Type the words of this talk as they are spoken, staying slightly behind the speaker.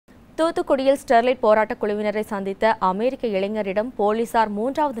தூத்துக்குடியில் ஸ்டெர்லைட் போராட்ட குழுவினரை சந்தித்த அமெரிக்க இளைஞரிடம் போலீசார்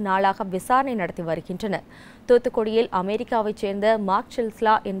 3வது நாளாக விசாரணை நடத்தி வருகின்றனர். தூத்துக்குடியில் அமெரிக்காவைச் சேர்ந்த மார்க்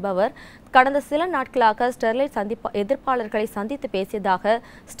சில்ஸ்லா என்பவர் கடந்த சில நாட்களாக ஸ்டெர்லைட் எதிர்ப்பாளர்களை சந்தித்து பேசியதாக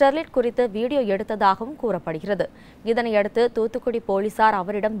ஸ்டெர்லைட் குறித்து வீடியோ எடுத்ததாகவும் கூறப்படுகிறது. இதனையடுத்து தூத்துக்குடி போலீசார்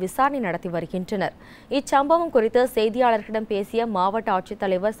அவரிடம் விசாரணை நடத்தி வருகின்றனர். இச்சம்பவம் குறித்து செய்தியாளர்களிடம் பேசிய மாவட்ட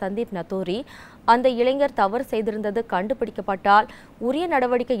ஆட்சித்தலைவர் சந்தீப் நத்தூரி, அந்த இளைஞர் தவறு செய்திருந்தது கண்டுபிடிக்கப்பட்டால் உரிய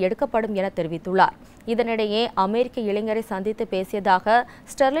நடவடிக்கை எடுக்கப்படும் என தெரிவித்துள்ளார். இதனிடையே அமெரிக்க இளைஞரை சந்தித்து பேசியதாக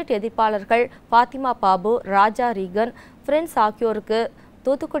ஸ்டெர்லைட் எதிர்ப்பாளர்கள் பாத்திமா பாபு, ராஜா ரீகன், பிரெண்ட்ஸ் ஆகியோருக்கு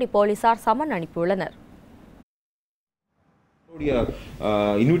தூத்துக்குடி போலீசார் சமன் அனுப்பியுள்ளனர்.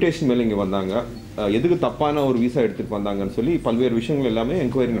 இன்விடேஷன் மேல இங்க வந்தாங்க, எதுக்கு தப்பான ஒரு விசா எடுத்துட்டு வந்தாங்கன்னு சொல்லி பல்வேறு விஷயங்கள் எல்லாமே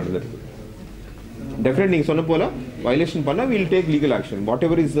என்கொயரி நடந்திருக்கு. டெஃபினெட்லி நீங்க சொன்ன போல வயலேஷன் பண்ணா will take legal action. What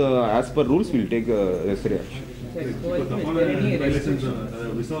ever is as per rules will take necessary action.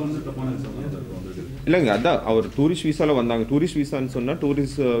 இல்லைங்க, அதான் அவர் டூரிஸ்ட் விசால வந்தாங்க. டூரிஸ்ட் விசான்னு சொன்னா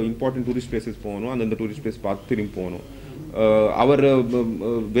டூரிஸ்ட் இம்பார்ட்டன்ட் டூரிஸ்ட் பிளேசஸ் போகணும், அந்த டூரிஸ்ட் பிளேஸ் பார்த்து திரும்பி போகணும். அவர்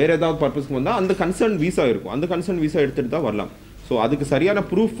வேற ஏதாவது பர்பஸ்க்கு வந்தால் அந்த கன்சர்ன் விசா இருக்கும், அந்த கன்சர்ன் விசா எடுத்துட்டு தான் வரலாம். ஸோ அதுக்கு சரியான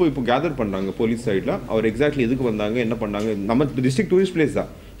ப்ரூஃப் இப்போ கேதர் பண்ணுறாங்க போலீஸ் சைடில். அவர் எக்ஸாக்ட்லி எதுக்கு வந்தாங்க, என்ன பண்ணாங்க, நம்ம டிஸ்ட்ரிக்ட் டூரிஸ்ட் பிளேஸ்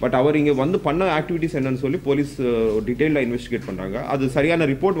தான், பட் அவர் இங்கே வந்து பண்ண ஆக்டிவிட்டிஸ் என்னன்னு சொல்லி போலீஸ் டீட்டெயிலாக இன்வெஸ்டிகேட் பண்ணுறாங்க. அது சரியான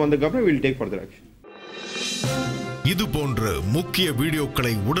ரிப்போர்ட் வந்ததுக்கப்புறம் வில் டேக் ஃபர்தர் ஆக்ஷன். இது போன்ற முக்கிய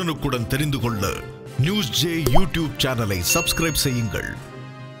வீடியோக்களை உடனுக்குடன் தெரிந்து கொள்ள NewsJ யூடியூப் சேனலை சப்ஸ்கிரைப் செய்யுங்கள்.